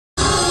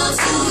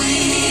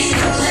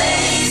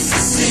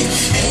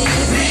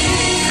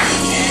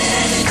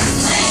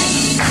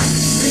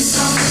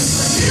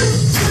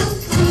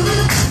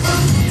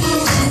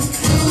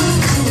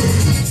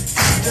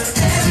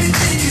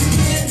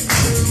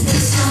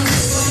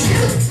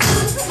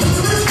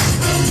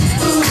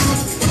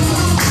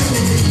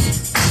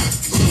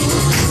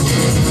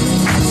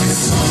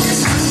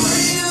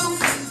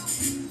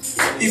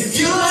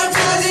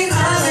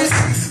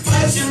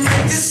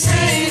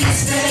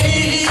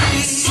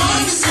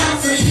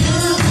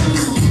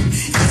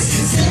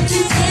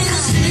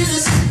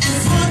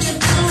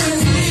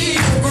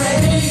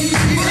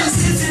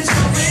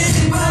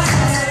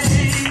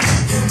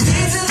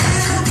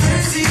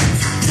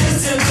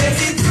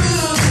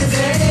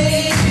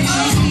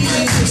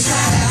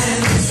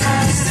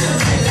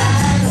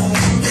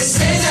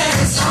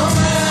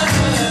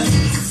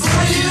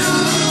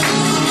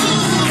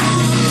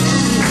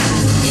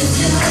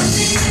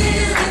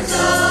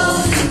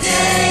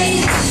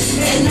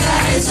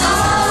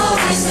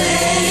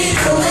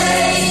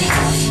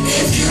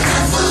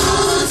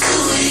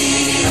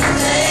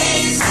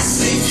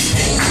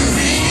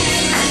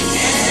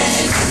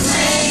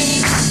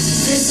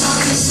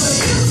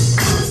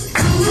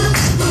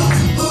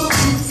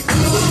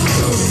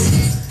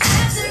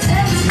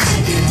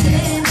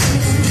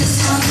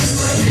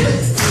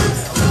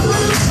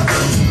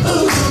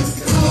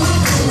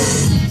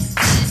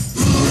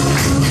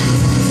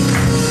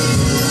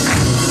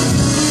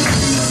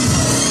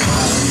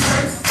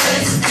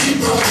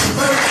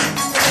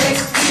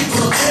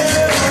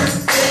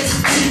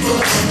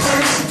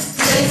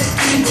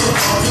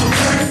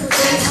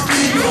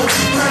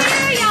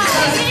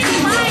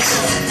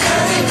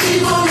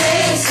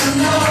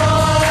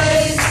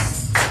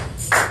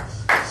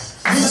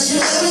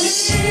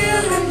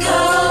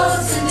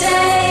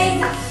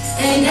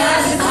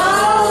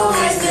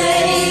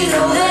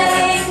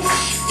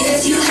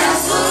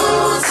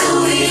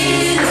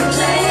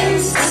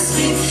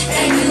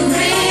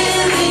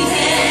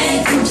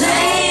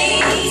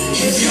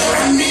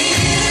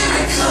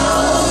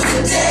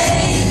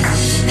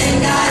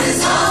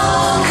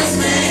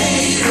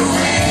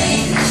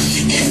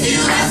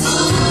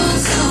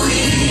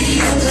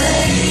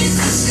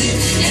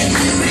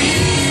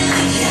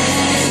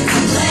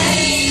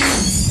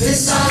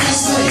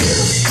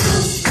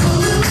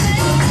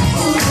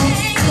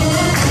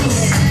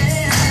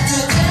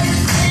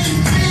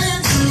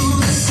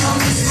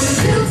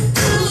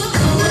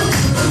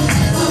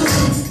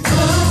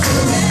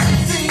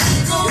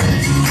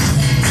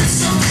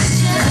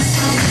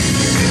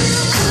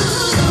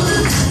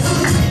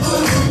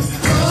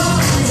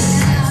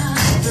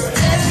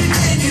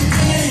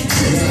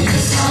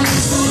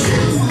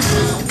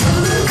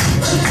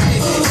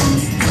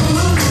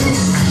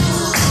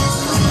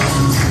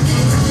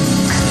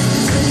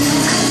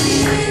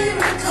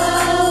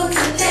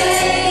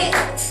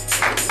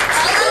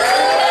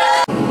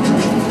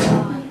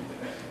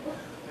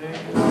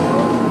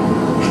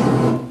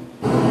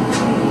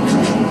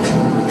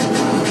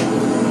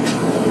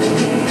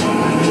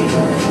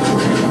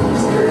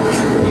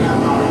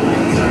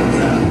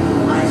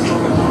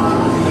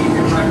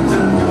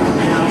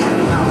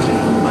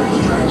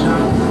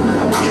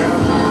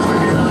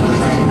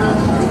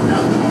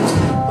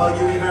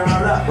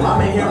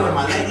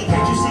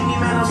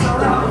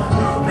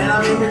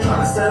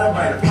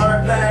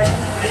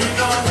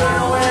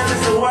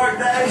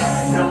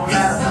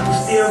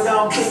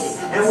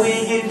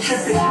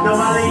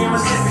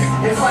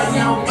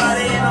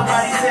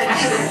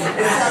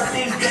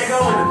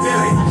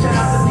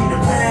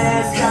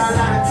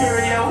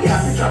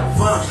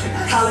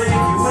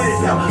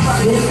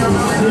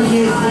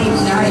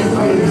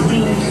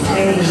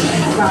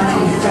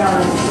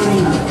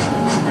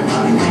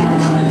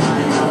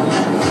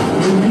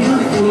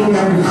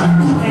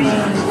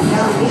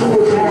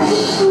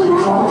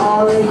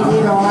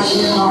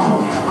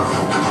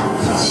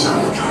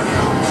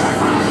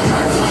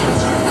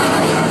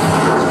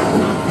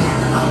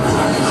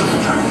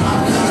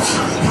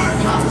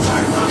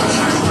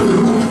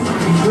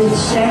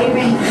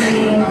Shaving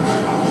cream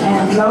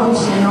and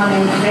lotion on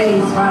his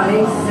face while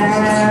they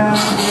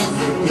sound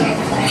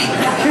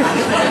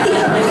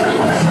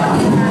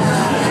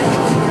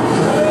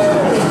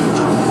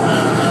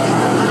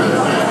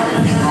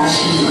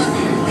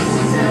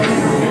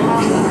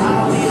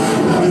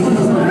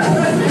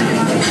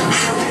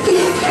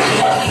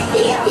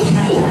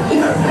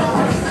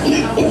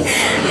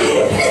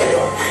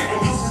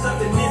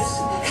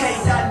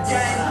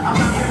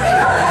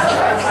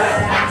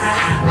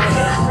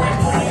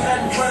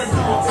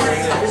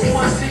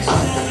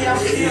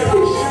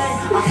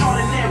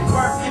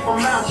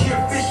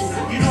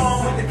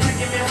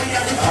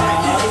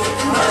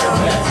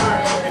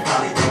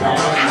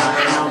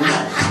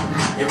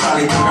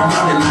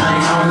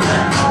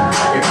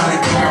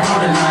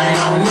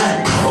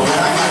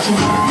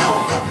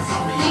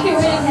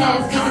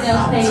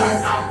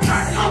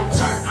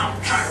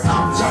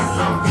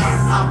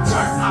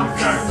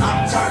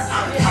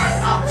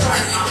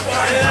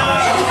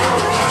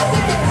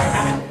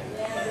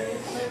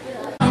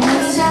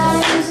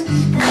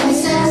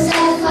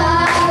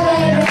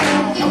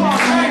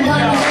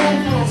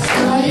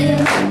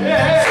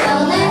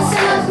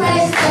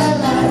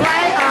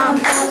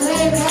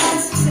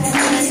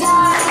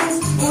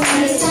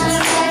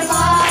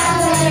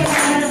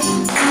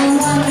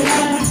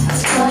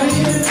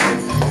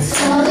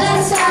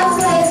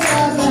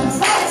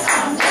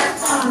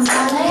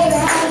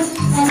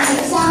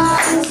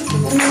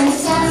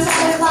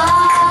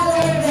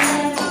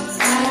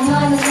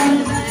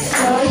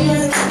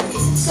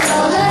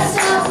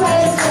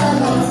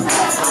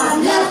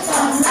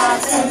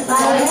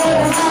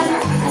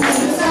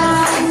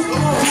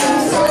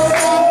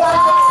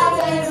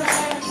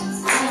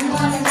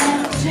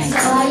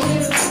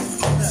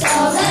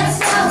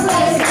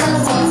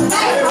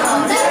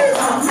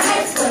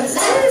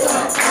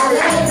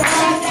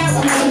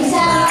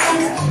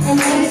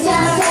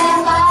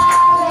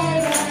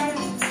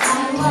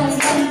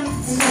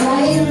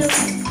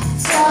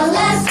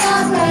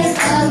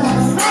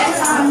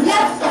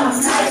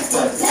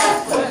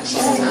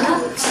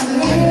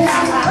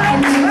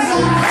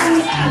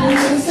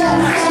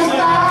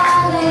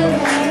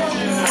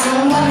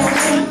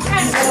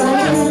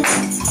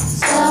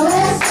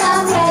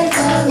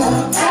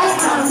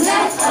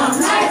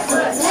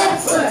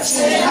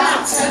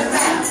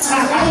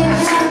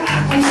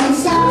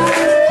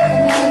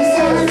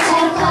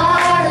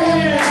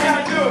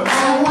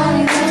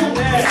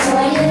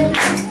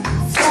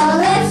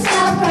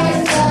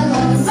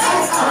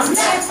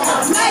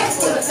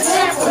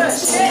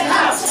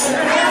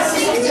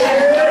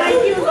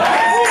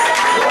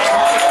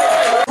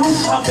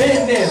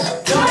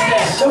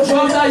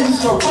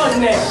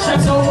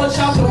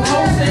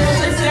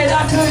They said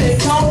I couldn't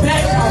come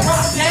back. I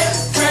rock that,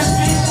 fresh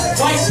beat,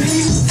 white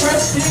beat,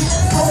 fresh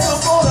beat.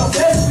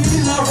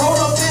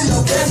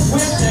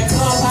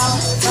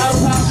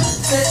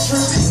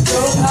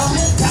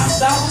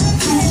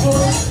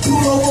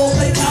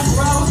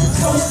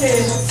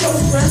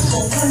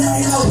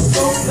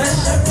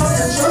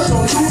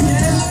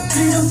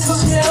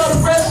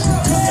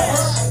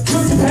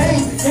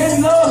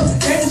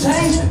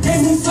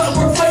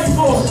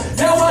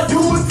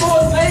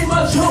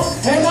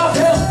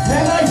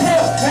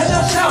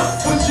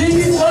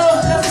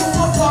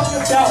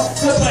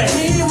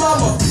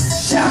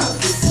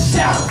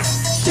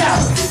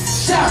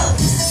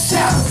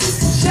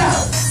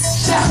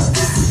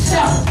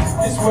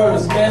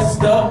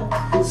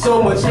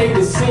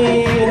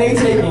 sin. They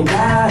taking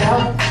God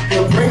out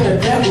to bring the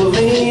devil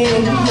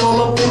in. He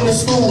all up in the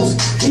schools,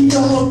 he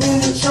all up in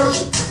the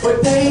church,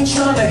 but they ain't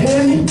trying to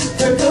hear me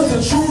because the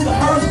truth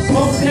hurts.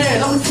 Smoke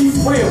dead, I'ma keep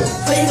real.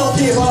 They don't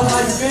care about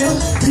how you feel.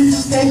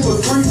 Jesus came for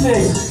 3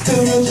 things: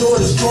 till you enjoy,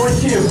 destroy, and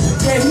kill.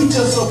 Yeah, he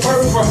just a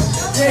murderer.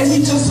 Yeah, he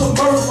just a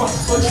murderer.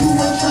 But you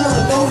ain't trying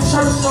to go to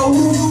church, so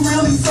who you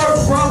really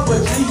serve, bro?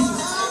 But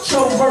Jesus,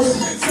 show mercy.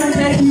 Say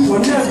that he will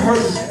never hurt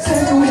me. Say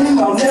that with him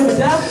I'll never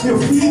die. He'll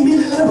feed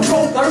me, I'll never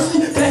go thirsty.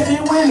 Back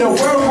then when the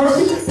world hurt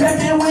me, back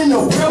then when the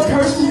world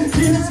cursed me,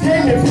 Jesus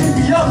came and picked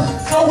me up.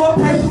 So I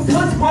praise him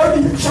 'cause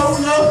worthy. Show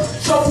love,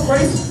 show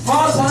grace.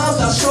 Hard times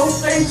I show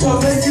faith to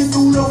make it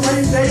through the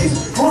rain days.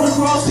 On the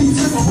cross he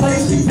took my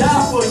place, he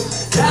died for me.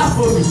 Die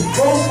for me,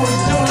 rose for me,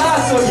 still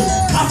lies to me.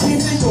 I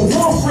can't think of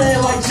one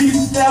friend like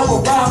Jesus that will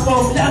ride for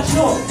me. I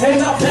jump,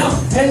 and I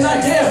bounce, and I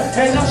yell,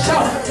 and I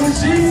shout. For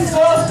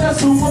Jesus,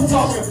 that's who I'm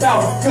talking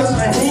about. 'Cause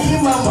for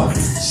him, I'ma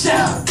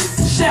shout,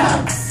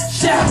 shout,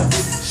 shout,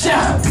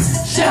 shout,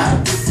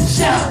 shout,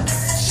 shout,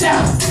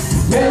 shout.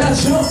 Man, I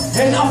jump,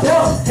 and I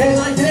bounce, and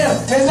I yell,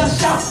 and I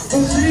shout.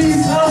 For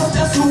Jesus,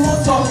 that's who I'm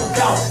talking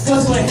about.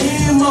 'Cause for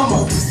him,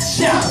 I'ma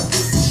shout,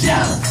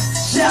 shout,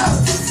 shout,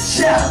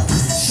 shout,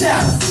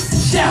 shout.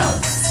 Shout,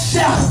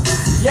 shout,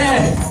 yeah,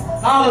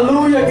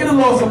 hallelujah, get the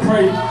Lord some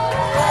praise.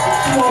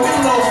 Come on, get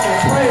the Lord some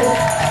praise.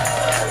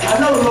 I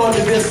know the Lord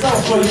did this stuff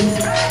for you.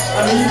 I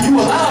mean, you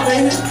alive,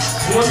 ain't it?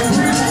 You know, you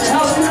preach in your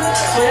house, so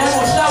you ain't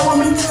gonna shout with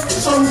me?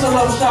 Show me some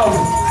love, shout with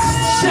me.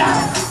 Shout,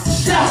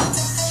 shout,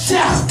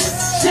 shout,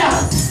 shout,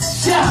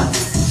 shout,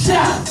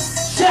 shout,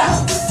 shout,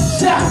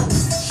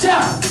 shout,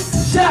 shout,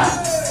 shout,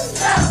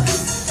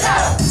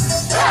 shout.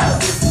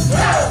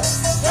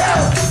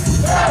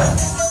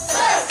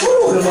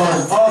 The Lord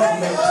is awesome,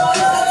 man.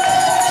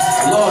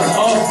 The Lord is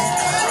awesome.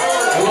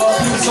 The Lord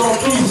keeps on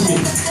pleasing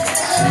me.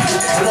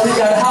 I know he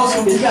got a house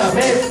for me. He got a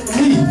man for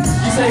me.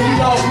 He said he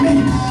loves me.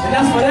 And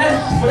that's for that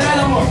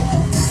I'm gonna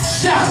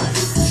shout,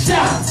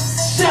 shout,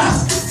 shout,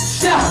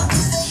 shout,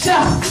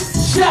 shout,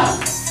 shout.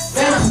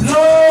 Thank you,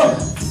 Lord.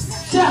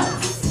 Shout,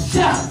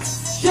 shout,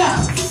 shout,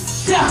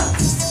 shout,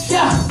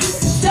 shout,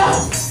 shout,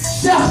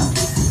 shout.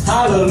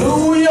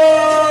 Hallelujah.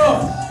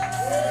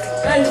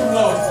 Thank you,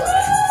 Lord.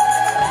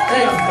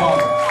 Thank you,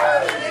 Father.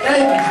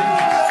 Thank you, Jesus.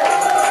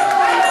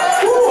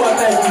 Ooh, I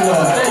thank you,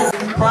 Lord. Thank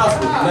you.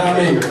 Prosper. You know what I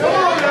mean?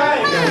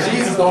 Yeah,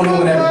 Jesus don't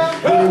even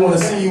really want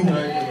to see you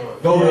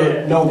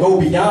go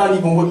beyond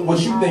even what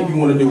you think you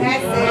want to do.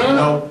 You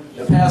know,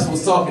 the pastor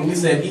was talking. He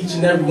said each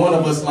and every one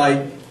of us, like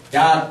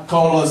God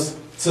called us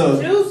to.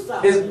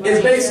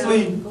 It's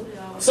basically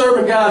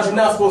serving God. You're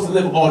not supposed to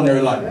live an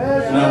ordinary life. You know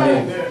what I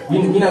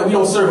mean? We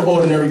don't serve an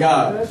ordinary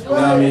God. You know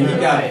what I mean? He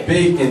got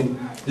big and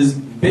just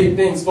big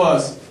things for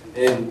us.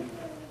 And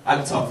I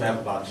can talk forever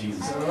about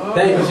Jesus.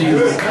 Thank you,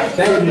 Jesus.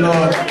 Thank you, Lord.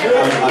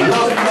 I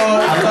love you,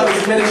 Lord. I love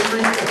his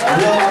ministry. I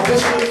love my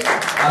bishop.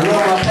 I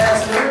love my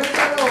pastor.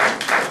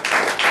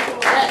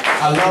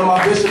 I love my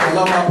bishop. I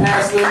love my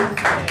pastor.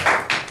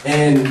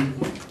 And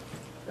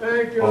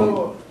thank you,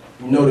 Lord.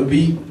 You know the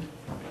beat?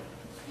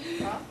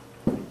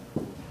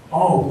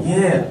 Oh,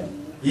 yeah.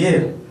 Yeah.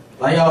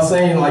 Like y'all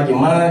saying, like your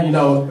mind, you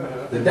know,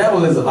 the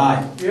devil is a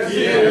liar. The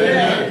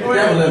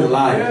devil is a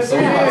liar. So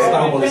we about to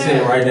stomp on his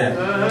head right now.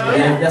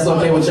 And if that's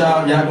okay with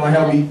y'all, y'all gonna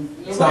help me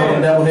stomp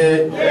on the devil's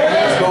head?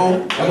 Let's go.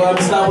 Y'all gonna help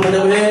me stomp on the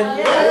devil's head?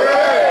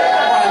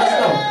 Alright, let's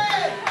go.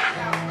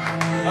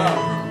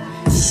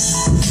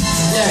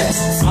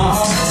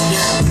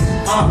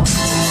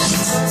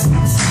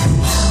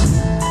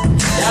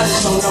 Y'all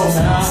just don't know,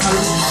 man.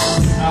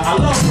 I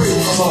love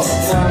praising the Lord. You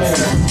know what I mean?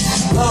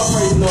 I love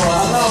praising the Lord. I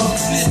love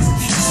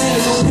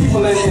seeing new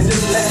people and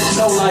just letting them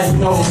know, like, you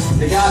know,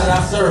 the God that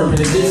I serve and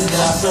the Jesus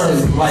that I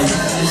serve, like,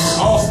 it's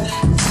awesome.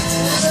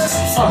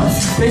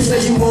 They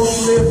say you only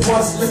live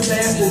once, live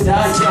fast and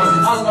die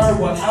young. I learned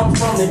where I'm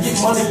from to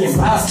get money and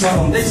buy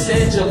something. They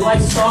said your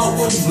life start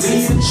when you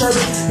leave the church.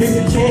 If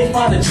you can't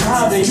find a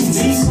job and you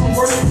need some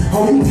work,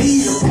 or you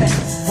need a pack,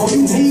 or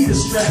you need a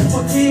strap,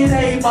 forget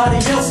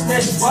everybody else, man,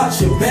 just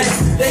watch your back.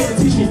 They can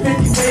teach me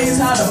 50 ways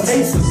how to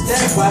make a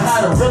stack, but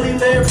how to really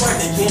live right,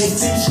 they can't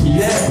teach me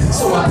that.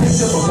 So I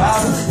picked up a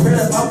Bible, read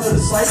about the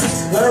disciples,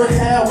 learned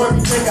how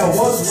everything I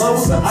was, love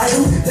was an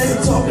idol. They were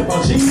talking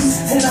about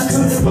Jesus, and I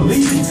couldn't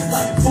believe it.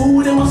 Like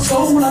food in my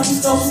soul, I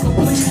just felt so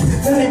complete.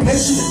 Then they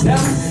mentioned the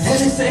devil, and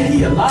they say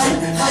he a liar.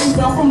 How he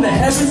fell from the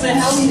heavens, and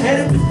how he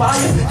headed the fire.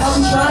 How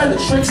he trying to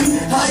trick me,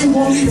 how he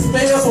want me to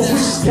fail. But with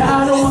this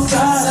God on my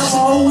side, I'm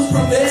always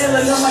prevail.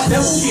 And I'm like,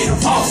 devil get a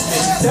boss,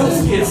 man.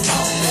 Devil get a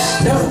boss,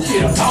 man. Devil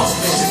get a boss,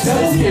 man.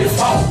 Devil get a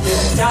boss,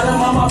 man. Got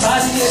him on my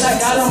body, and I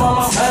got him on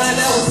my mind.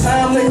 That was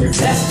time to get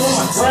back on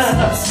my grind.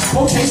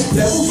 Okay,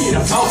 devil get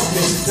a boss,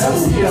 man.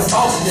 Devil get a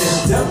boss, man.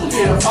 Devil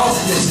get a boss,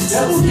 man.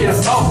 Devil get a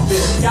boss,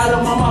 man. Got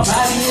him on my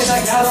body, and I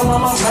got him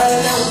on my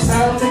mind. That was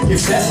time to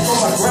get back on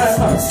my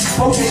grind.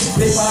 Okay,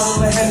 they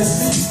bottle of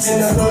Hennessy in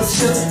the hood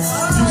chillin'.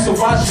 Used to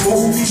watch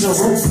movies and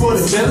root for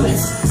the villain.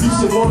 Used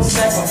to want to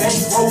stack my bank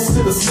rolls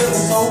to the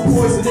ceiling. So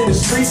poison in the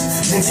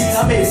streets, indeed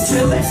I made a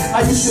killing.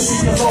 I used to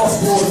be a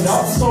lost boy,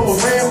 darkness all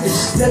around me.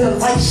 Then the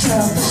light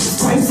shine,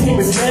 Christ came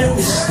and found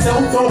me.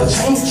 Never thought a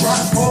chain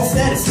drop, off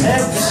that it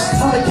had me.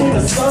 How I came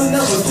the sun,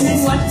 never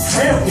king like he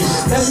found me.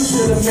 Let me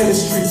to the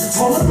ministry,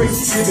 all the grace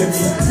he given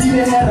me. He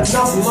didn't have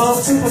enough love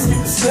to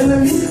forgive the sin of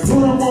me.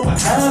 Put him on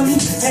behind me,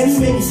 and he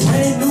made me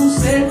brand new.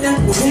 Said that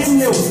with him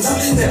there was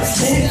nothing that I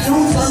can't do.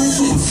 Turned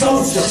into a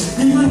soldier,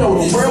 even though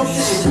the world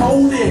getting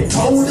colder and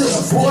colder,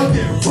 the boy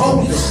getting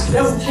bolder.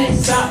 Devil can't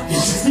stop me.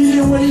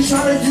 Even when he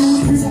try to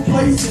use people,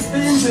 places,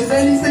 things, and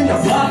anything to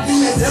block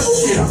me, that devil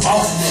get a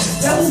off me.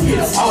 Devil get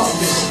a off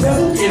me.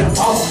 Devil get a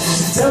off me.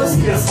 Devil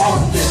get a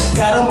off me.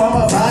 Got him on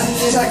my body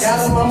and I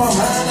got him on my mind.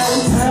 Now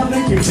it's time to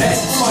get back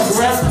to my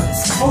ground.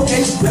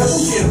 Okay,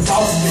 devil get a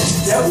off me.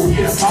 Devil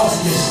get a off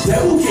me.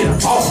 Devil get a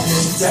off me.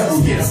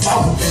 Devil get a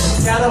off me.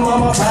 Got him on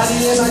my body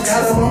and I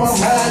got him on my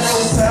mind.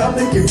 Now it's time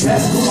to get back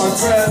to my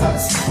ground.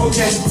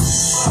 Okay.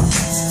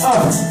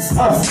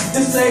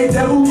 Just say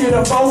devil get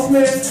a off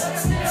me.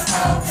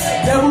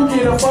 Devil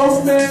get a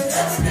off me.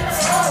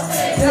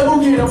 Devil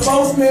get a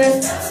off me.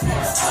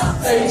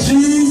 Say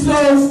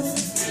Jesus.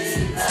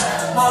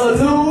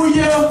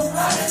 Hallelujah.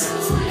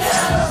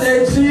 Say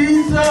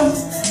Jesus.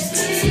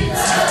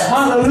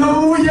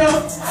 Hallelujah.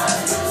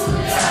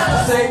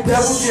 Say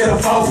devil get a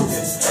off me.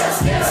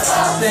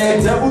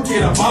 Say devil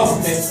get a off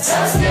me.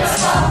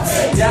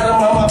 Got him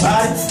on my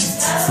body.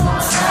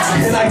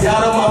 And I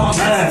got him on my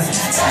mind.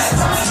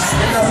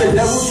 And I said,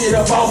 devil get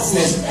up off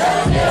me. I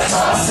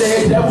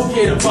said, devil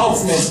get up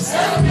off me. I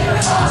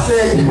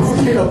said, devil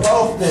get up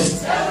off me.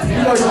 You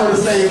know you want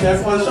to say it, man. I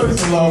want to show you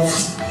some love.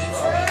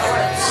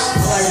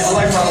 I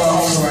like my little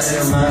homie right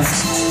there, man.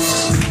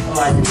 I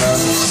like it, man.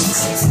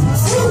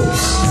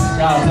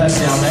 God bless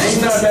y'all, man.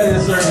 Ain't nothing better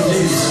than serving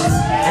Jesus.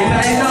 Ain't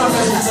nothing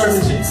better than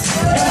serving Jesus.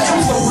 Give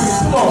me some praise.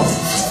 Come on.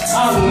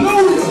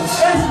 Hallelujah.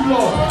 Thank you,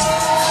 Lord.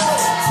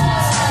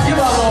 Give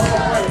our Lord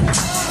some praise.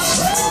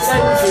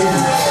 Thank you,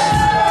 Jesus.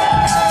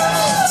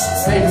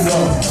 Thank you,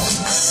 Lord.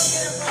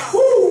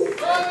 Woo!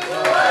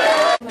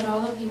 With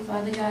all of you,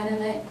 Father God, and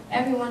let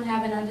everyone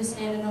have an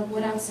understanding of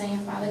what I'm saying,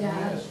 Father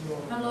God.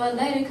 And Lord,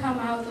 let it come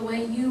out the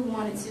way you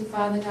want it to,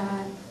 Father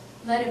God.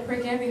 Let it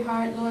prick every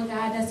heart, Lord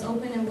God, that's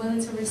open and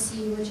willing to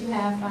receive what you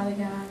have, Father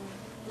God.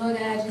 Lord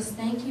God, I just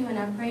thank you and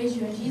I praise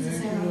you in Jesus'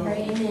 name. I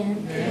pray,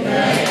 amen.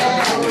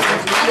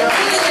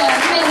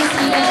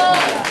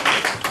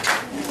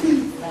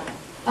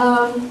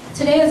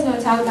 Today I was going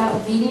to talk about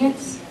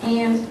obedience,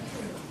 and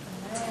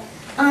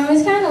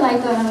it's kind of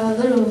like a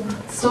little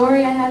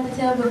story I had to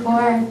tell before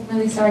I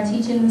really start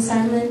teaching the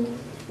sermon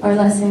or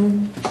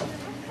lesson.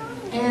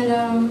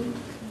 And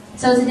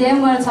so today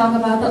I'm going to talk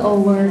about the O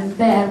word,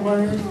 bad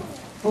word,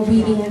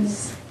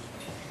 obedience.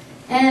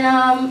 And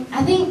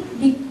I think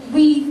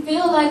we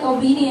feel like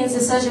obedience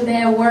is such a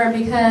bad word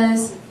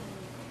because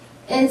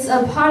it's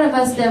a part of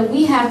us that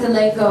we have to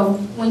let go.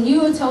 When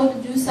you are told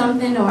to do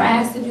something or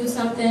asked to do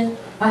something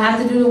or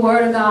have to do the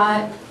word of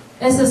God,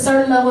 it's a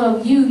certain level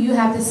of you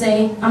have to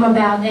say, I'm going to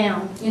bow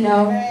down, you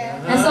know.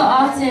 And so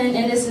often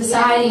in this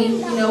society,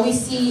 you know, we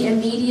see in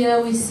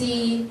media, we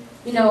see,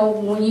 you know,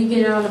 when you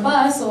get on the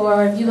bus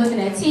or if you're looking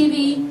at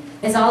TV,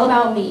 it's all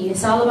about me,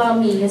 it's all about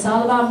me, it's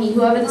all about me.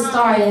 Whoever the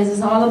star is,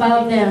 it's all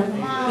about them.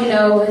 You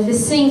know, if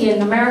it's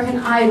singing, American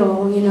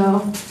Idol, you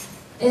know,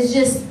 it's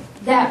just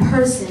that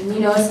person, you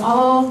know, it's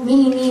all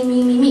me, me,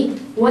 me, me, me.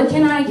 What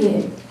can I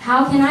get?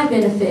 How can I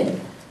benefit?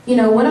 You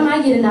know, what am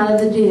I getting out of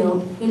the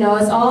deal? You know,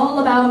 it's all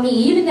about me,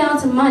 even down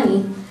to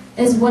money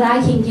is what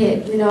I can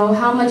get, you know,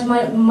 how much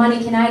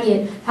money can I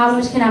get? How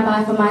much can I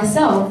buy for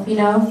myself, you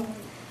know?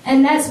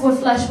 And that's what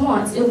flesh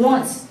wants. It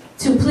wants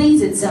to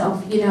please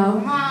itself, you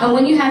know. And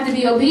when you have to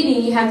be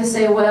obedient, you have to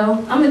say,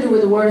 well, I'm going to do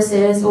what the word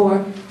says,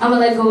 or I'm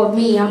going to let go of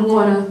me. I'm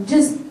going to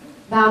just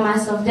bow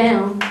myself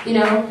down, you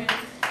know.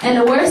 And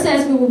the word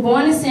says we were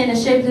born in sin and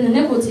shaped in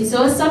iniquity.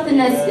 So it's something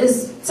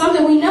is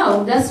something we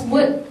know. That's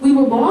what we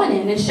were born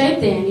in and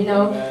shaped in, you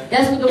know.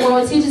 That's what the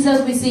world teaches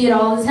us. We see it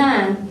all the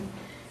time.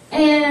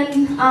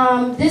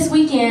 And this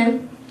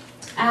weekend,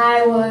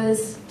 I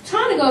was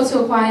trying to go to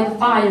a quiet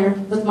fire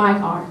with my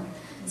car.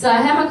 So I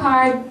had my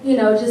car, you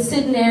know, just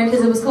sitting there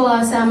because it was cool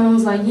outside. My mom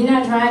was like, you're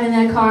not driving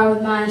that car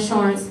with my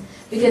insurance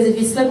because if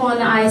you slip on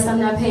the ice, I'm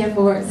not paying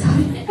for it.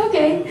 So,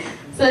 okay.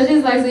 So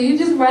she's like, so you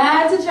just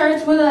ride to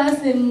church with us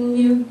and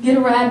you get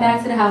a ride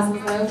back to the house. I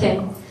was like,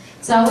 okay.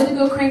 So I went to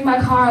go crank my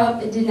car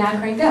up. It did not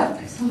crank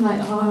up. So I'm like,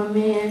 oh,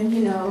 man,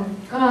 you know,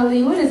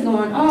 golly, what is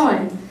going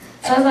on?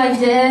 So I was like,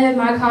 Dad,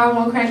 my car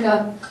won't crank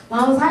up.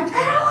 Mom was like,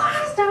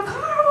 Carolina, the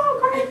car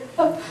won't crank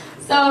up.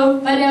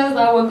 So my dad was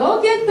like, well,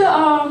 go get the,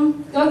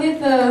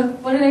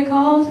 what are they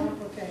called?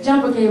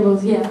 Jumper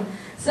cables, yeah.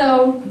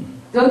 So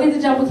go get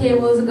the jumper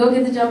cables, My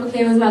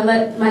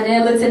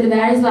dad looks at the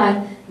battery, he's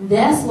like,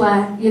 that's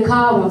why your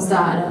car won't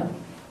start up.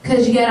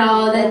 Because you got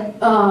all that,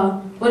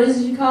 what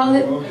is it you call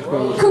it?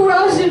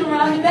 Corrosion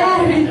around the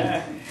battery.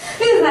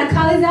 He's like,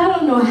 Carlesa, I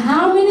don't know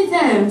how many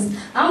times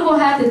I'm going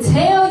to have to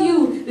tell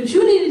you that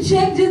you need to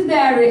check this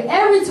battery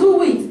every 2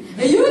 weeks.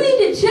 And you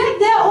need to check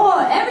that oil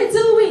every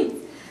 2 weeks.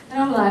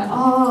 And I'm like,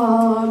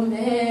 oh,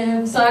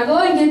 man. So I go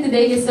and get the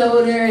baking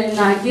soda and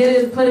I get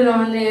it, put it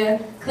on there,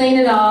 clean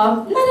it off.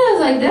 And then I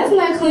was like, that's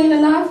not clean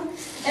enough.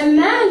 And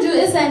mind you,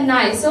 it's at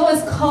night, so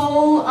it's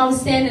cold. I'm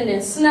standing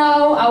in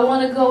snow. I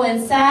want to go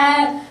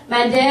inside.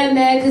 My dad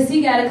mad because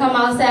he got to come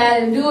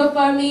outside and do it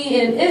for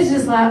me. And it's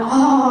just like,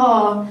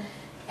 oh.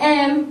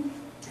 And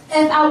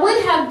if I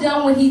would have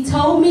done what he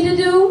told me to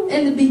do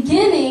in the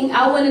beginning,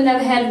 I would have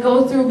never had to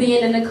go through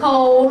being in the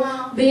cold,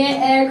 being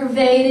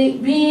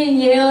aggravated, being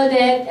yelled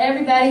at.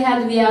 Everybody had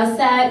to be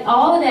outside.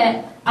 All of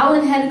that, I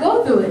wouldn't have had to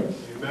go through it.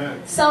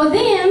 Amen. So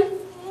then,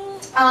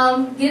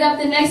 get up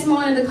the next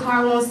morning, the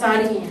car won't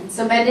start again.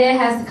 So my dad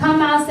has to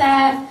come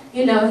outside.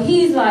 You know,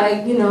 he's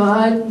like, you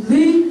know,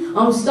 Lee,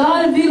 I'm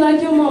starting to be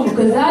like your mama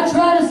because I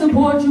try to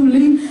support you,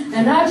 Lee,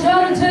 and I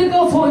try to take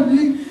up for you,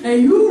 Lee,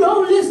 and you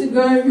don't listen,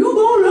 girl. You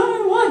gonna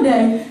learn one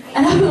day.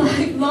 And I'm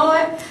like,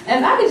 Lord,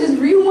 if I could just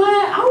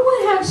rewind, I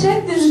would have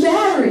checked this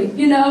battery,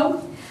 you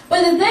know.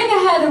 But the thing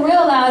I had to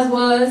realize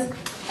was,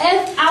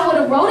 if I would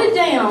have wrote it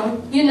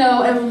down, you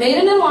know, and made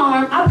an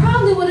alarm, I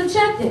probably would have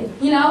checked it,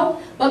 you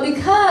know. But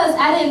because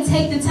I didn't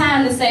take the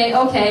time to say,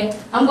 okay,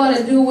 I'm going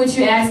to do what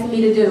you're asking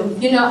me to do.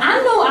 You know, I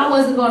know I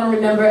wasn't going to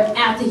remember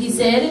after he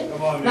said it.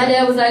 My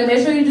dad was like,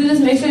 make sure you do this,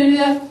 make sure you do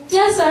that.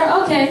 Yes,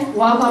 sir, okay,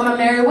 walk on my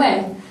merry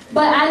way.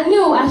 But I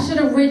knew I should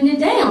have written it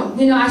down.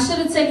 You know, I should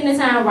have taken the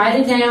time to write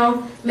it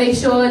down, make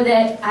sure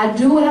that I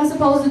do what I'm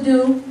supposed to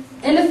do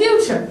in the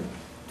future.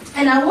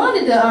 And I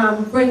wanted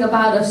to bring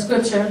about a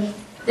scripture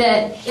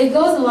that it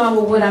goes along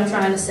with what I'm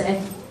trying to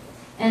say.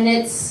 And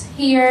it's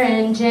here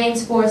in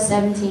James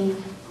 4:17.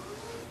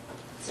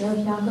 So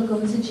if y'all could go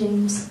to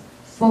James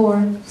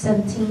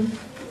 4:17.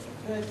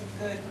 Good.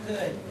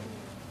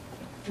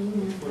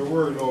 Amen. For the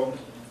word, Lord.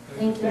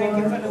 Thank you, Thank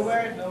you Lord. for the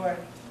word, Lord.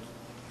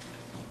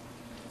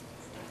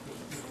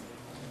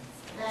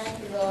 Thank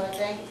you, Lord.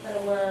 Thank you for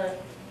the word.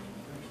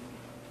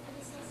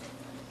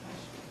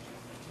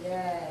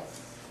 Yes.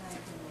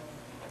 Thank you,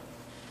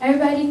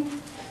 Lord. Everybody,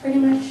 pretty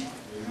much?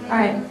 All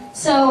right.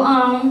 So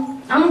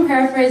I'm going to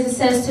paraphrase. It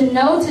says, to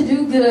know to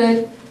do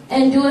good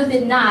and doeth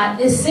it not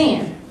is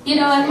sin. You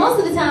know, and most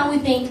of the time we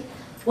think,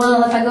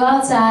 well, if I go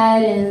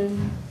outside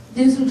and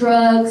do some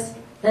drugs,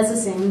 that's a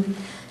sin.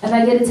 If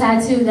I get a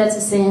tattoo, that's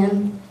a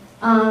sin.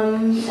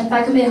 If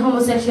I commit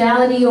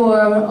homosexuality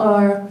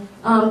or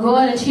go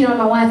out and cheat on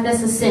my wife,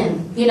 that's a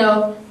sin. You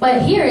know,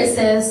 but here it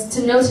says,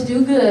 to know to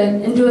do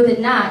good and doeth it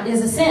not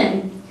is a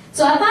sin.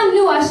 So if I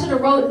knew I should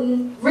have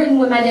written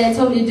what my dad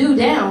told me to do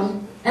down,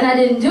 and I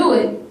didn't do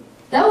it,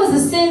 that was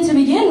a sin to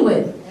begin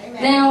with.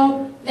 Amen.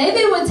 Now, maybe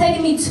it would have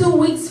taken me 2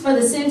 weeks for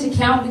the sin to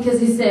count because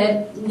he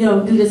said, you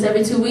know, do this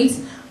every 2 weeks.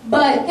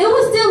 But it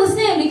was still a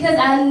sin because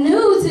I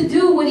knew to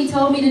do what he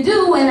told me to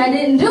do and I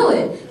didn't do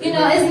it. You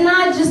know, it's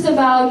not just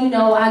about, you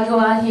know, I go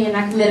out here and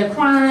I commit a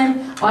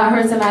crime or I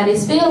hurt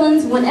somebody's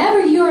feelings.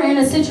 Whenever you're in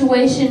a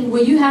situation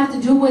where you have to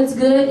do what's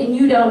good and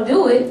you don't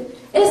do it,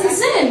 it's a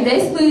sin.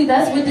 Basically,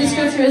 that's what this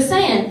scripture is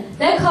saying.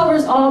 That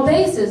covers all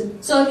bases.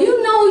 So if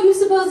you know you're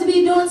supposed to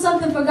be doing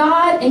something for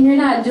God and you're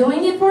not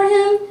doing it for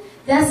Him,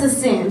 that's a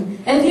sin.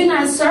 If you're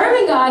not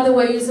serving God the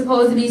way you're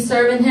supposed to be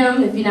serving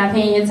Him, if you're not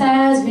paying your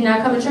tithes, if you're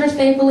not coming to church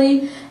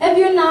faithfully, if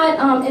you're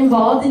not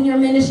involved in your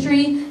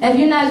ministry, if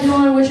you're not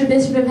doing what your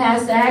bishop and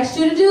pastor asked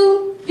you to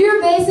do, you're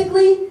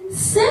basically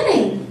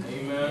sinning.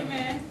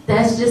 Amen.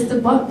 That's just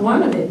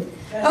one of it.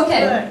 That's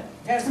okay. Good.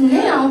 That's good.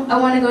 Now I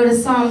want to go to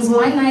Psalms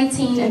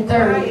 119 and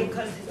 30.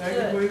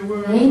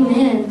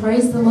 Amen.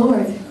 Praise the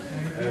Lord.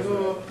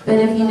 But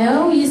if you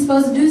know you're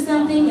supposed to do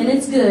something and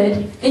it's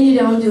good and you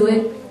don't do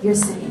it, you're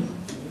sinning.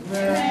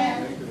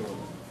 Amen.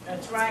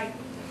 That's right.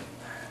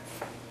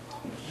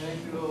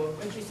 Thank you, Lord.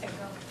 What you say,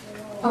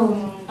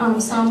 Oh,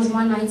 Psalms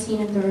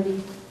 119 and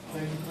 30.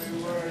 Thank you for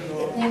your word,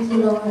 Lord. Thank you,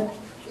 Lord.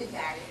 You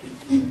got it.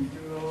 Thank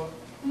you, Lord.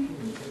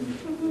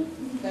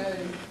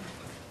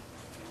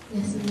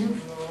 Yes,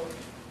 ma'am.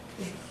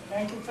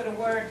 Thank you for the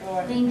word,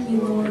 Lord. Thank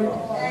you, Lord.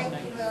 Thank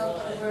you,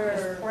 Lord, for the word.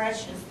 It's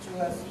precious to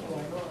us,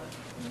 Lord.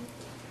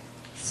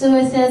 So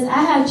it says,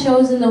 I have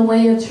chosen the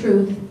way of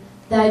truth.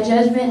 Thy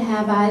judgment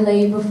have I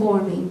laid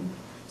before me.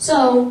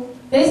 So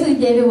basically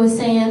David was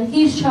saying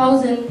he's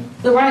chosen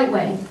the right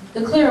way,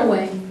 the clear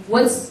way.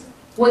 What's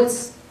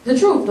the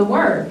truth? The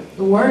word.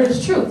 The word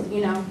is truth,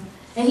 you know.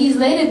 And he's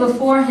laid it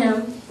before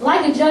him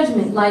like a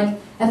judgment. Like,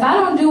 if I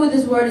don't do what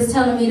this word is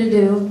telling me to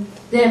do,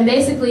 then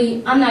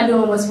basically I'm not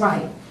doing what's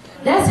right.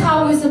 That's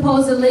how we're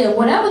supposed to live.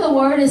 Whatever the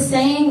word is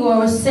saying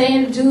or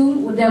saying to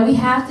do that we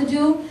have to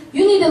do,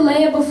 you need to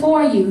lay it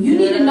before you. You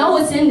need to know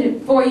what's in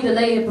it for you to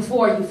lay it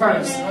before you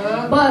first.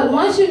 But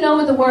once you know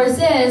what the word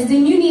says,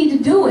 then you need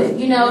to do it.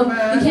 You know,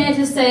 you can't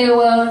just say,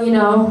 well, you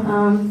know,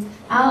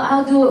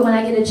 I'll do it when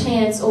I get a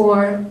chance.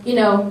 Or, you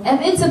know,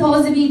 if it's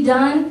supposed to be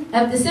done,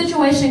 if the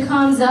situation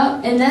comes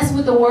up and that's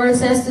what the word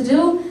says to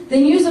do,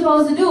 then you're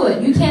supposed to do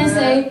it. You can't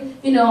say,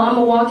 I'm going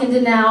to walk in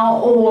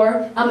denial,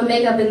 or I'm going to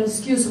make up an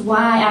excuse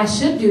why I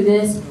should do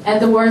this. If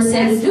the word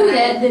says to do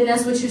that, then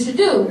that's what you should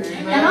do.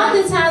 And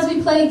oftentimes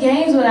we play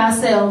games with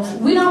ourselves.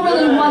 We don't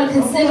really want to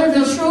consider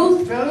the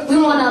truth. We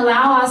want to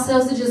allow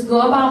ourselves to just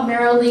go about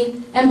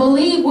merrily and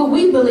believe what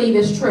we believe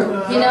is true,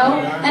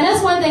 And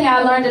that's one thing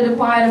I learned at the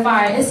Quiet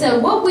Fire. It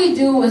said what we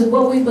do is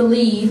what we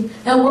believe,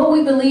 and what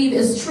we believe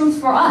is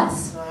truth for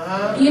us.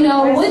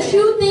 What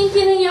you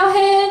thinking in your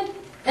head,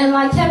 and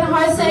like Kevin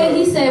Hart said,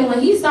 he said when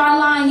he started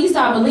lying, he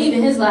started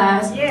believing his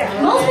lies.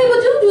 Most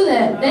people do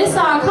that. They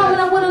start coming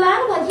up with a lie.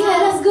 I'm like, yeah,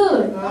 that's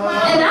good.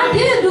 And I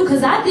did do,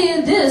 because I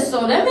did this,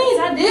 so that means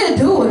I did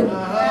do it.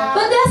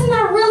 But that's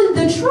not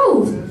really the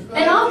truth.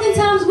 And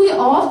oftentimes we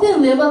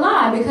often live a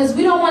lie because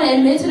we don't want to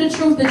admit to the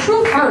truth. The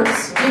truth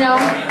hurts, When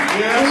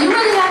you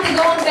really have to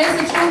go and face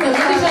the truth and look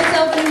at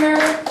yourself in the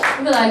mirror,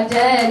 you be like,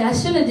 Dad, I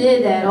shouldn't have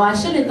did that, or I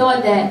shouldn't have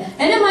thought that.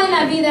 And it might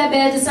not be that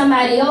bad to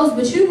somebody else,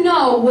 but you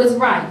know what's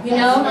right, You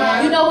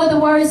know what the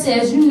word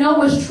says. You know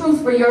what's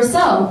truth for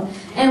yourself.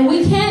 And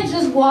we can't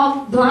just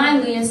walk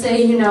blindly and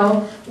say,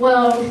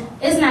 well,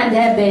 it's not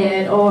that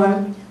bad,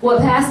 or well,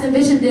 Pastor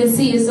Bishop didn't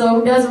see it,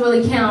 so it doesn't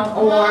really count,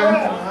 or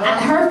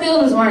her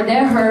feelings weren't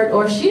that hurt,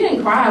 or she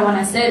didn't cry when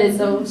I said it,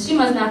 so she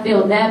must not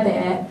feel that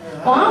bad.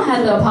 Well, I don't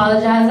have to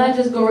apologize. I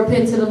just go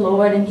repent to the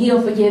Lord, and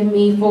He'll forgive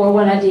me for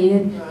what I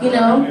did,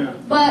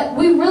 But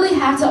we really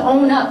have to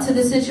own up to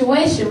the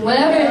situation,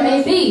 whatever it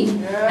may be.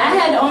 I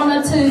had to own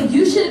up to,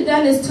 you should have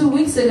done this 2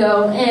 weeks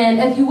ago, and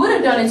if you would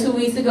have done it 2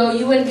 weeks ago,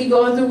 you wouldn't be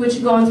going through what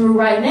you're going through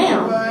right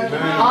now.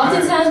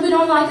 Oftentimes we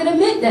don't like to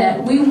admit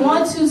that. We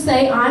want to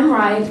say, I'm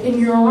right and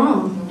you're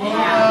wrong.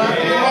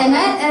 And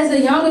that, as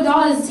a young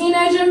adult, as a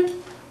teenager,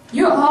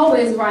 you're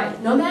always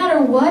right. No matter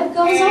what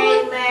goes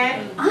on,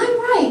 I'm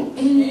right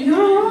and you're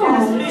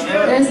wrong.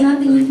 There's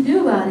nothing you can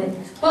do about it.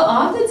 But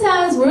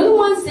oftentimes, we're the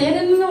ones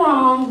standing in the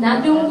wrong,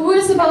 not doing what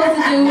we're supposed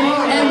to do,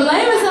 and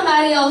blaming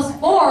somebody else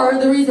for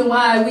the reason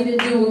why we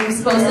didn't do what we were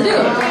supposed to do,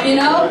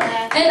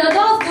 And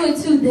adults do it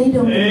too. They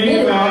don't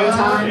admit it all the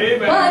time,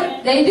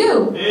 but they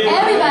do.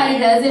 Everybody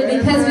does it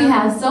because we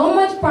have so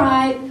much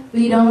pride,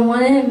 we don't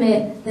want to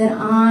admit that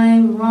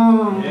I'm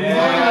wrong.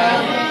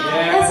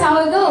 That's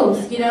how it goes,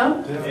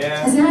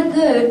 It's not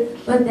good,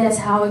 but that's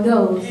how it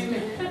goes.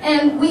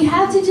 And we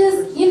have to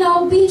just,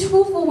 be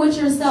truthful with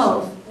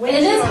yourself.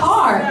 And it's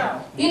hard,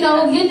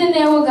 getting in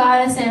there with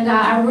God and saying,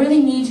 God, I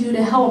really need you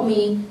to help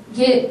me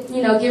get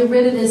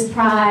rid of this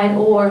pride,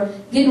 or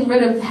getting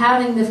rid of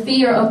having the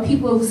fear of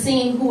people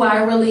seeing who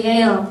I really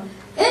am.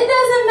 It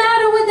doesn't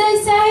matter what they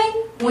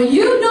say. When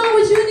you're doing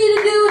what you need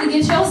to do to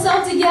get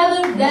yourself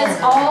together,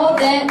 that's all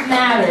that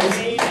matters.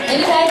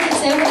 Anybody can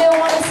say what they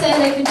want to say.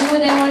 They can do what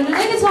they want to do.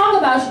 They can talk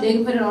about you. They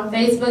can put it on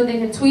Facebook. They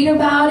can tweet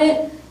about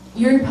it.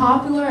 You're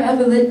popular,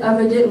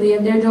 evidently,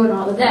 if they're doing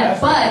all of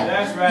that.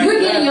 But you're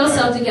getting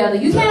yourself together.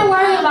 You can't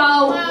worry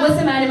about what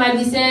somebody might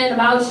be saying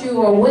about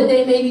you or what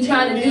they may be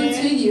trying to do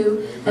to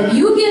you. If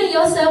you getting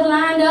yourself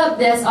lined up,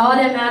 that's all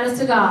that matters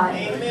to God.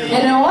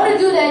 And in order to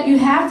do that, you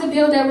have to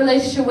build that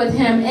relationship with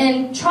Him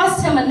and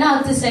trust Him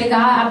enough to say,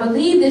 God, I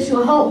believe that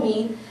you'll help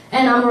me.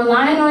 And I'm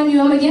relying on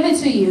you, I'm going to give it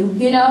to you,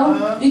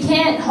 You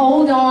can't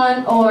hold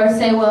on or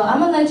say, well, I'm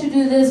going to let you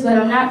do this, but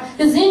I'm not.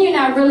 Because then you're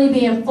not really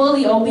being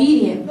fully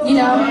obedient, You're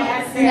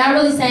not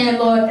really saying,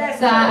 Lord,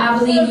 God, I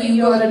believe you,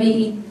 you're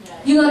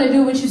going to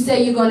do what you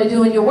say you're going to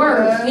do in your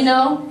word, And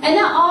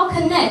that all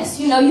connects,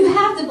 You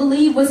have to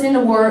believe what's in the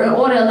word in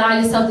order to allow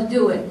yourself to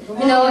do it.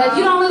 If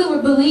you don't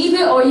really believe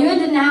it, or you're in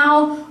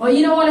denial, or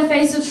you don't want to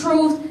face the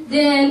truth,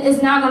 then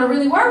it's not going to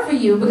really work for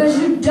you because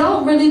you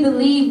don't really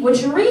believe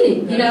what you're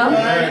reading,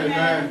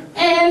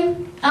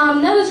 And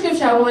another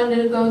scripture I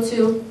wanted to go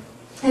to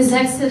is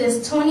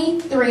Exodus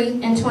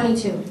 23 and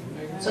 22.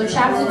 So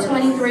chapter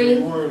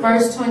 23,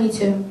 verse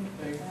 22.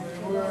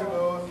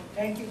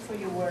 Thank you for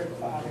your word,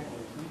 Father.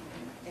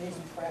 It is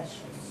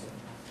precious.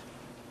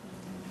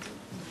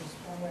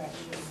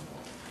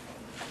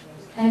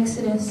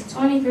 Exodus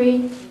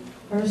 23,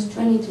 verse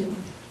 22. Thank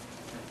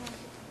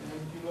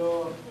you,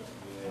 Lord.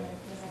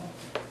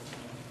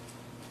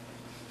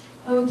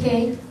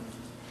 Okay,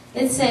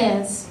 it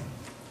says,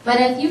 but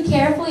if you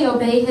carefully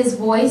obey His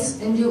voice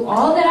and do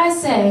all that I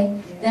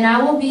say, then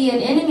I will be an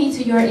enemy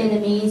to your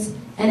enemies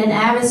and an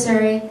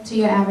adversary to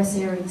your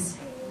adversaries.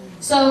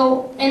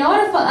 So in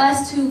order for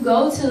us to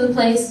go to the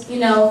place,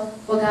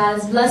 where God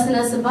is blessing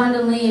us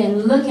abundantly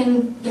and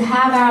looking to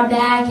have our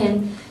back,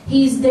 and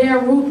He's there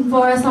rooting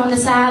for us on the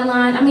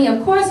sideline. I mean,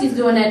 of course He's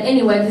doing that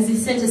anyway because He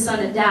sent His Son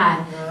to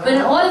die. But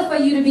in order for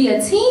you to be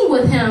a team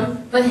with Him,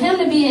 for Him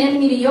to be an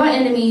enemy to your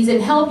enemies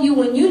and help you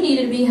when you need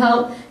to be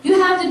helped,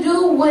 you have to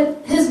do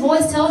what His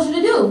voice tells you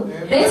to do.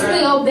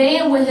 Basically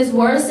obeying what His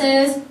word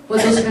says,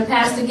 what Bishop and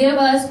Pastor give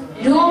us,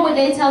 doing what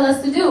they tell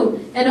us to do.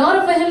 In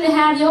order for Him to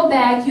have your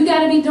back, you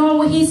got to be doing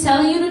what He's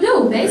telling you to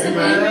do,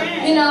 basically.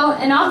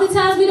 And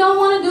oftentimes we don't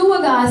want to do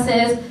what God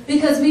says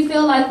because we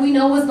feel like we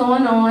know what's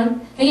going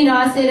on. And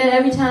I say that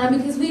every time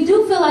because we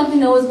do feel like we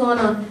know what's going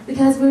on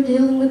because we're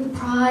dealing with the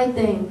pride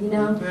thing, You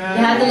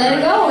have to let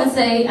it go and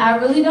say, I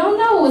really don't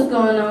know what's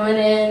going on,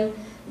 and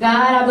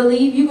God, I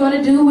believe you're going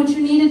to do what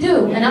you need to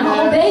do. And I'm going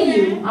to obey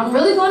you. I'm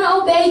really going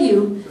to obey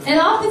you. And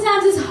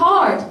oftentimes it's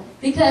hard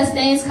because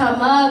things come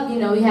up. You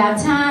know, you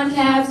have time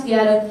caps. You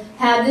got to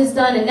have this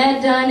done and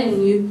that done.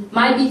 And you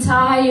might be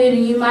tired.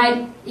 And you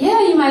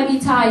might be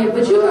tired.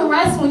 But you can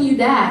rest when you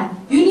die.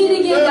 You need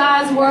to get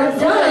God's work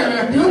done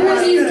and do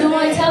what he's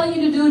doing, telling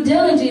you to do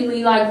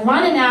diligently, like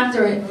running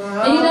after it.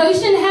 And you know, you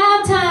shouldn't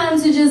have time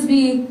to just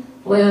be,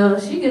 well,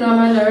 she get on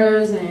my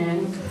nerves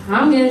and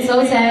I'm getting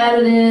so tired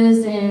of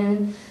this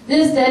and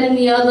this, that, and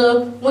the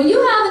other. When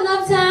you have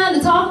enough time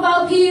to talk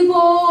about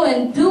people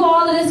and do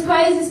all of this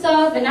crazy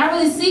stuff and not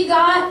really seek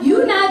God,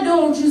 you're not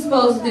doing what you're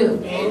supposed to do.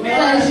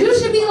 Because you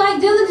should be like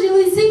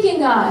diligently seeking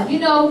God. You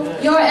know,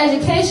 your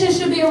education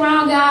should be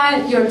around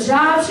God. Your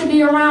job should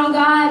be around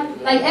God.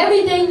 Like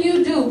everything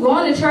you do,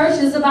 going to church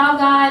is about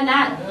God,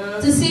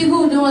 not to see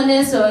who doing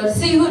this or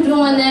see who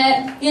doing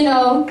that. You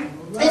know,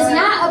 it's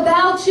not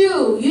about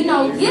you. You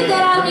know, get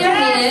that out of your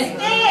head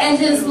and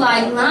just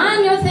like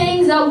line your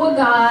things up with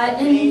God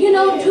and, you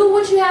know, do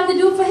what you have to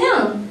do for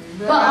him.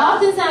 But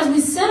oftentimes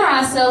we center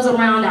ourselves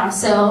around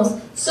ourselves.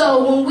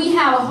 So when we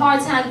have a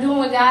hard time doing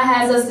what God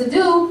has us to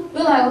do,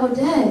 we're like, oh,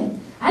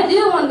 dang, I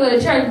did want to go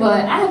to church,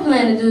 but I had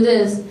planned to do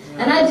this.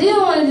 And I did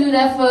want to do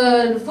that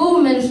for the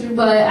food ministry,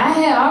 but I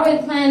had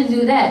already planned to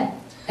do that.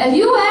 If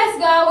you ask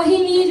God what he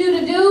needs you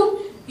to do,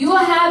 you will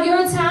have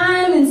your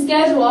time and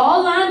schedule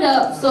all lined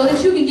up so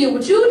that you can get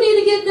what you need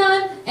to get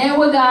done and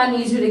what God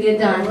needs you to get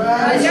done.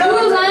 If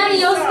you're lining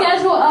your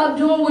schedule up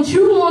doing what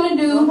you want to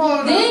do,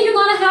 then you're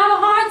going to have a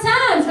hard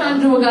time trying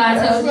to do what God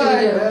tells you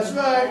to do. That's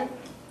right.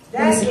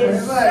 That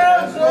is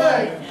so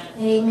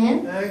good.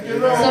 Amen. Thank you,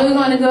 Lord. So we're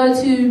going to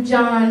go to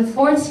John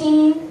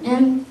 14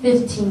 and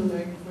 15.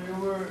 Thank you for your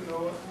word,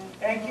 Lord.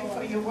 Thank you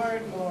for your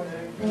word, Lord.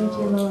 Thank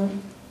you, Lord.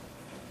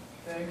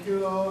 Thank you,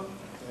 Lord.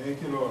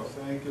 Thank you, Lord.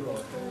 Thank you,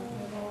 Lord.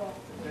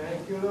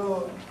 Thank you,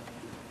 Lord.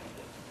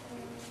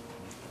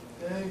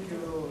 Thank you,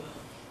 Lord.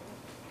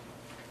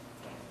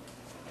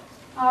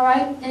 All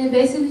right, and it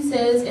basically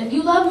says, if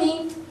you love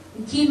me,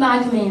 you keep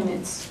my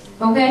commandments.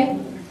 Okay?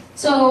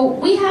 So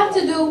we have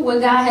to do what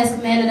God has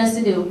commanded us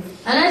to do.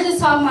 And I'm just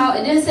talking about,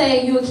 it didn't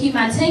say you would keep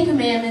my 10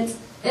 commandments.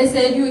 It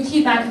said you would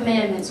keep my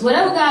commandments.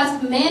 Whatever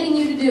God's commanding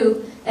you to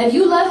do, if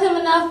you love him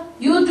enough,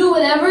 you'll do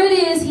whatever it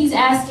is he's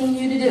asking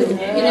you to do.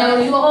 You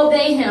know, you'll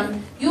obey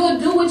him. You will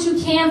do what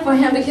you can for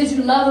him because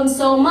you love him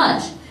so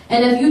much.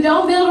 And if you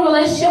don't build a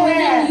relationship with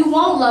him, you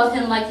won't love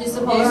him like you're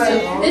supposed to.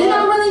 Because you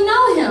don't really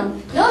know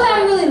him.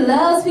 Nobody really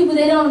loves people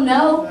they don't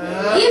know.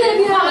 Even if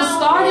you have a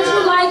star that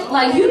you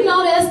like you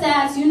know their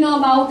stats, you know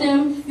about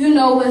them, you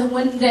know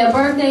when their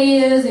birthday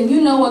is, and you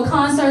know what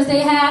concerts they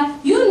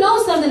have. You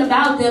know something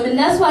about them, and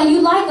that's why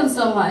you like them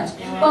so much.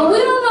 But we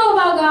don't know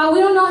about God. We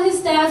don't know his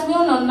stats. We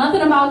don't know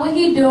nothing about what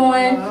he's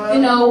doing.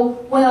 You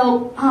know,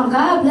 well,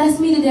 God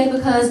blessed me today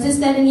because this,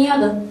 that, and the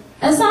other.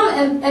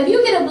 And if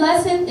you get a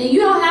blessing and you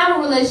don't have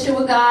a relationship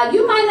with God,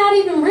 you might not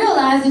even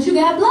realize that you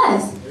got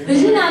blessed.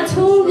 Because you're not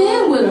tuned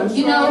in with him.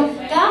 You know,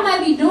 God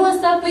might be doing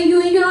stuff for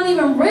you and you don't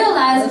even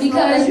realize it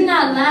because you're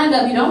not lined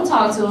up. You don't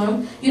talk to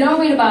him. You don't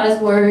read about his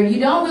word. You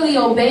don't really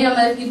obey him.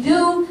 If you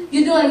do,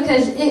 you're doing it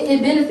because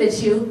it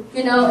benefits you.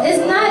 You know, it's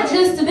not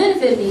just to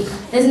benefit me.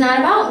 It's not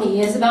about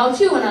me. It's about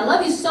you. And I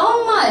love you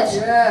so much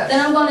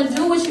that I'm going to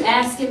do what you're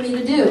asking me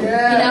to do. You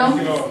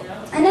know?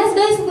 And that's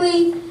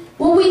basically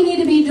what we need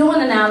to be doing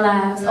in our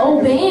lives.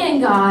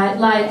 Obeying God.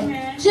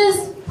 Like,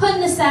 just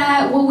putting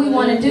aside what we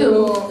want to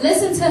do.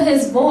 Listen to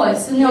his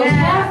voice, you know,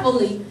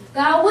 carefully.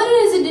 God, what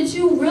is it that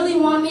you really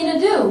want me to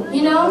do?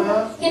 You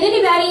know? Can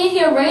anybody in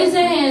here raise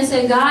their hand and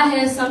say God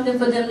has something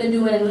for them to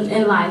do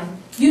in life?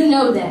 You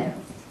know that.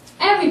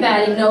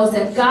 Everybody knows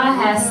that God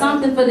has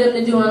something for them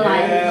to do in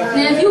life. Now,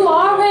 if you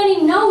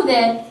already know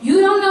that,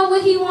 you don't know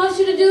what he wants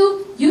you to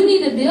do, you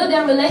need to build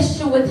that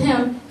relationship with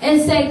him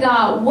and say,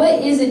 God,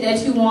 what is it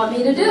that you want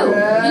me to do?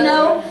 You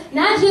know,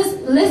 not just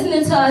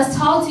listening to us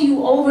talk to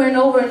you over and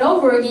over and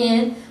over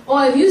again.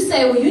 Or if you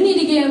say, well, you need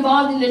to get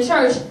involved in the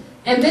church,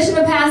 and Bishop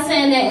and Pastor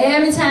saying that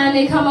every time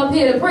they come up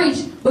here to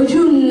preach, but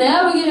you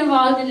never get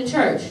involved in the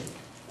church.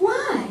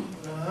 Why?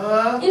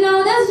 You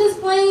know, that's just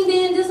plain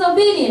being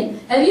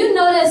disobedient. If you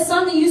know that's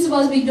something you're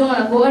supposed to be doing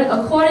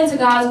according to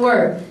God's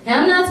word.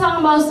 And I'm not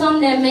talking about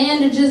something that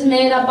man that just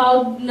made up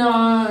out. No,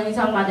 I ain't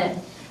talking about that.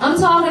 I'm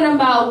talking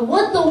about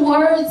what the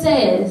word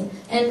says.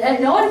 And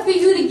in order for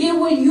you to get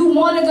where you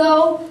want to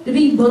go, to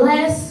be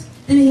blessed,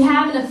 to be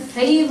having the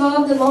favor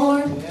of the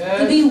Lord,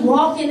 to be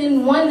walking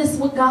in oneness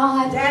with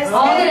God,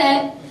 all of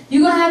that,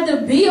 you're going to have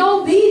to be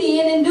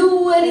obedient and do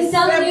what he's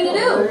telling you to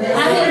do.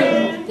 I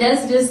mean,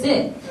 that's just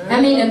it. I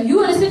mean, if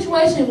you're in a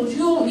situation where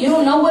you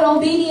don't know what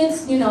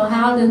obedience, you know,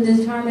 how to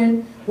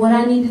determine what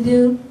I need to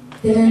do,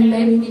 then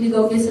maybe you need to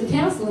go get some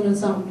counseling or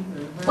something.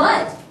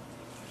 But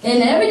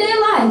in everyday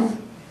life,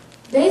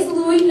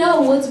 basically we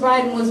know what's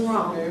right and what's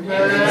wrong.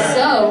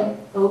 So,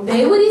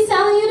 obey what he's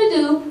telling you to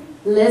do,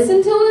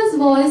 listen to his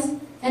voice,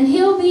 and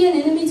he'll be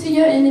an enemy to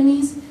your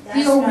enemies.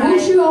 He'll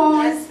root you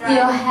on,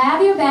 he'll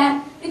have your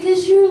back,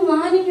 because you're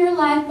lining your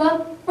life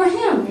up for for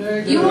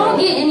Him. You won't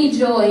get any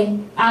joy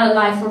out of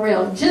life for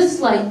real.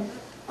 Just like,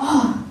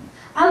 oh,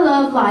 I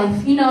love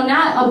life. You know,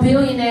 not a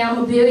billionaire,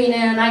 I'm a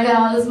billionaire and I got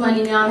all this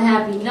money, now I'm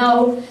happy.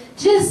 No,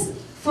 just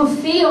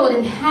fulfilled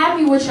and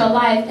happy with your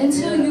life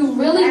until you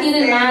really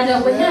get it lined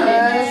up with Him.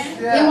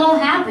 It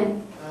won't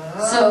happen.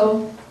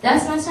 So,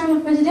 that's my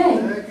sermon for today.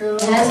 And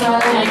that's all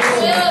I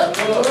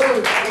have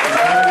to say.